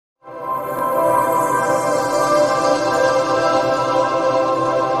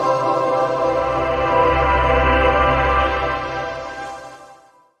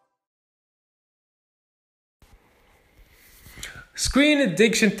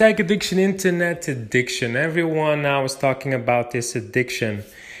addiction, tech addiction, internet addiction. Everyone now is talking about this addiction.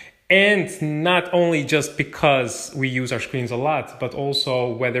 And not only just because we use our screens a lot, but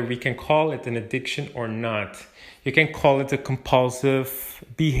also whether we can call it an addiction or not. You can call it a compulsive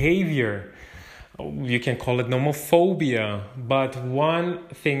behavior. You can call it nomophobia. But one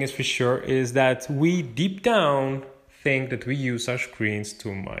thing is for sure is that we deep down think that we use our screens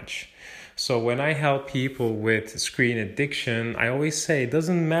too much. So when I help people with screen addiction, I always say it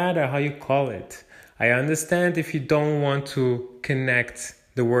doesn't matter how you call it. I understand if you don't want to connect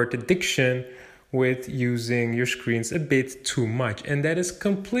the word addiction with using your screens a bit too much. And that is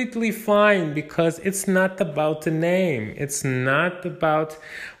completely fine because it's not about the name. It's not about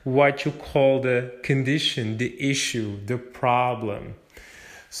what you call the condition, the issue, the problem.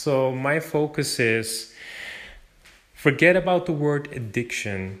 So my focus is forget about the word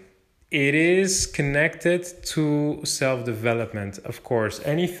addiction. It is connected to self-development, of course.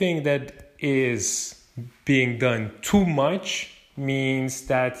 Anything that is being done too much means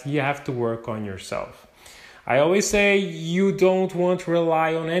that you have to work on yourself. I always say you don't want to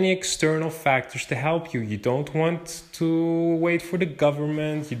rely on any external factors to help you. You don't want to wait for the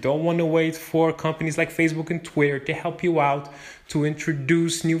government. You don't want to wait for companies like Facebook and Twitter to help you out, to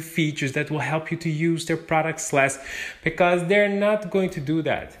introduce new features that will help you to use their products less, because they're not going to do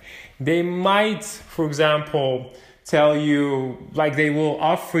that. They might, for example, tell you, like they will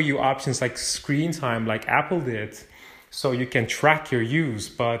offer you options like screen time, like Apple did, so you can track your use.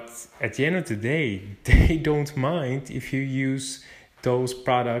 But at the end of the day, they don't mind if you use those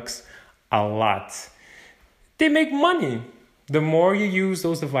products a lot. They make money. The more you use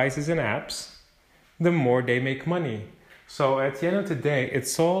those devices and apps, the more they make money. So at the end of the day,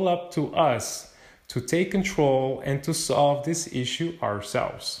 it's all up to us to take control and to solve this issue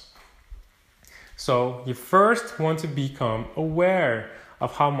ourselves. So you first want to become aware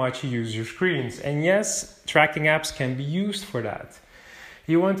of how much you use your screens. And yes, tracking apps can be used for that.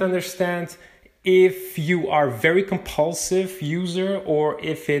 You want to understand if you are a very compulsive user or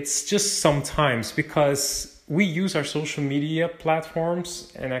if it's just sometimes, because we use our social media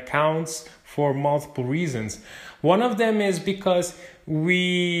platforms and accounts for multiple reasons. One of them is because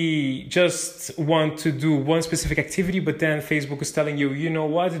we just want to do one specific activity, but then Facebook is telling you, you know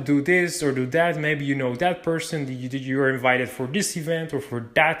what, do this or do that. Maybe you know that person, you're invited for this event or for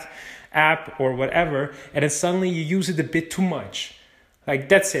that app or whatever. And then suddenly you use it a bit too much. Like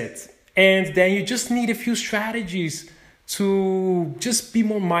that's it. And then you just need a few strategies to just be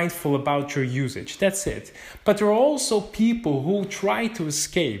more mindful about your usage. That's it. But there are also people who try to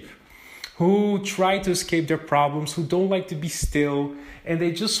escape their problems, who don't like to be still, and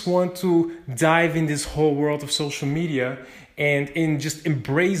they just want to dive in this whole world of social media and just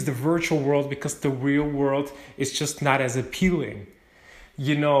embrace the virtual world because the real world is just not as appealing.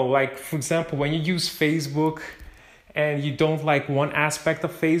 You know, like for example, when you use Facebook and you don't like one aspect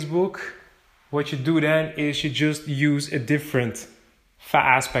of Facebook, what you do then is you just use a different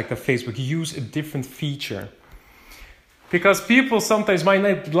aspect of Facebook. You use a different feature. Because people sometimes might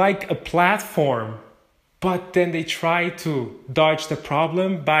not like a platform, but then they try to dodge the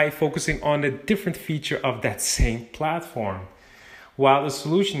problem by focusing on a different feature of that same platform. While the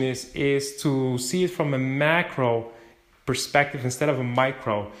solution is to see it from a macro perspective instead of a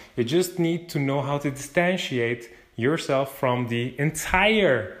micro. You just need to know how to distantiate yourself from the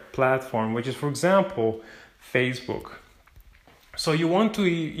entire platform, which is, for example, Facebook. So you want to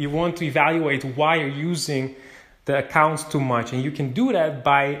evaluate why you're using the accounts too much, and you can do that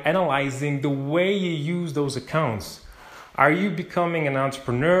by analyzing the way you use those accounts. Are you becoming an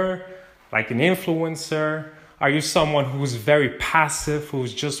entrepreneur, like an influencer? Are you someone who's very passive,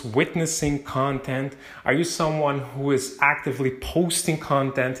 who's just witnessing content? Are you someone who is actively posting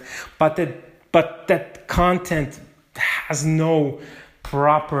content, but that content has no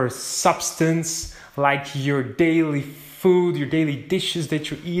proper substance, like your daily food, your daily dishes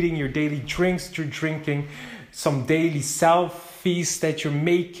that you're eating, your daily drinks that you're drinking, some daily selfies that you're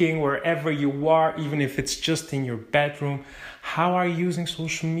making wherever you are, even if it's just in your bedroom? How are you using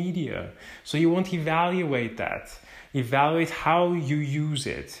social media? So you want to evaluate that. Evaluate how you use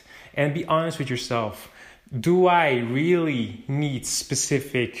it and be honest with yourself. Do I really need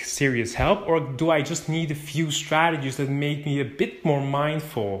specific serious help, or do I just need a few strategies that make me a bit more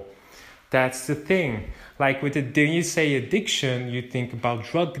mindful? That's the thing. Like when you say addiction, you think about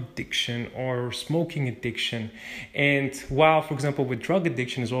drug addiction or smoking addiction. And while, for example, with drug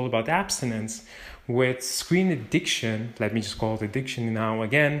addiction is all about abstinence, with screen addiction, let me just call it addiction now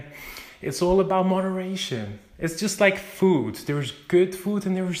again, It's all about moderation. It's just like food. There's good food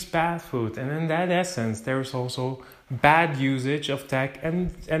and there's bad food. And in that essence, there's also bad usage of tech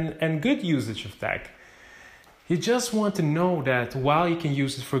and good usage of tech. You just want to know that while you can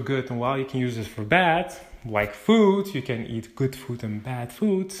use it for good and while you can use it for bad, like food, you can eat good food and bad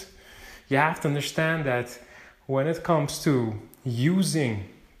food. You have to understand that when it comes to using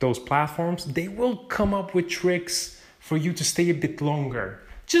those platforms, they will come up with tricks for you to stay a bit longer.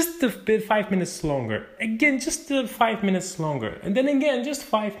 Just a bit, 5 minutes longer. Again, just 5 minutes longer. And then again, just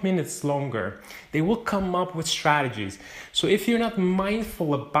 5 minutes longer. They will come up with strategies. So if you're not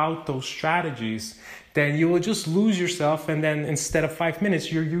mindful about those strategies, then you will just lose yourself. And then instead of 5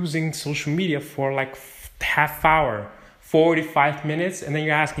 minutes, you're using social media for like half hour, 45 minutes. And then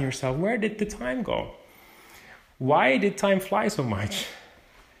you're asking yourself, where did the time go? Why did time fly so much?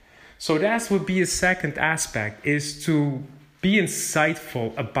 So that would be a second aspect, is to be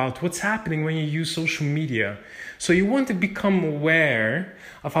insightful about what's happening when you use social media. So you want to become aware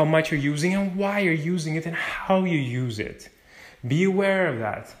of how much you're using and why you're using it and how you use it. Be aware of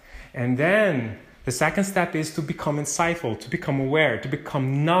that. And then the second step is to become insightful, to become aware, to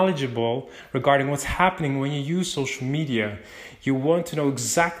become knowledgeable regarding what's happening when you use social media. You want to know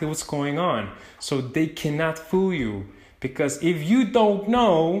exactly what's going on so they cannot fool you. Because if you don't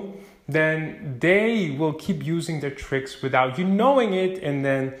know, then they will keep using their tricks without you knowing it, and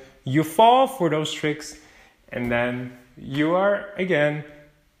then you fall for those tricks, and then you are again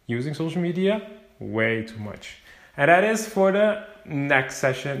using social media way too much. And that is for the next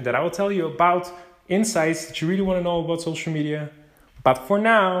session, that I will tell you about insights that you really want to know about social media. But for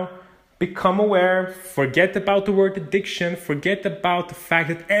now, become aware, forget about the word addiction, forget about the fact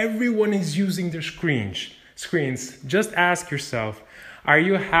that everyone is using their screens. Just ask yourself, are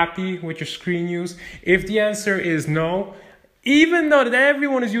you happy with your screen use? If the answer is no, even though that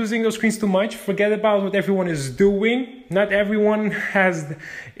everyone is using those screens too much, forget about what everyone is doing. Not everyone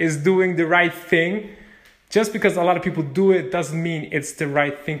is doing the right thing. Just because a lot of people do it doesn't mean it's the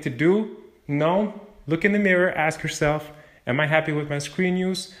right thing to do. No, look in the mirror, ask yourself, am I happy with my screen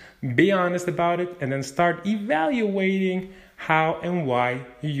use? Be honest about it, and then start evaluating how and why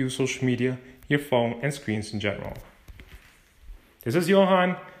you use social media, your phone, and screens in general. This is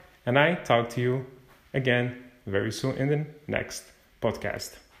Johan, and I talk to you again very soon in the next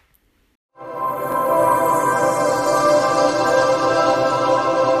podcast.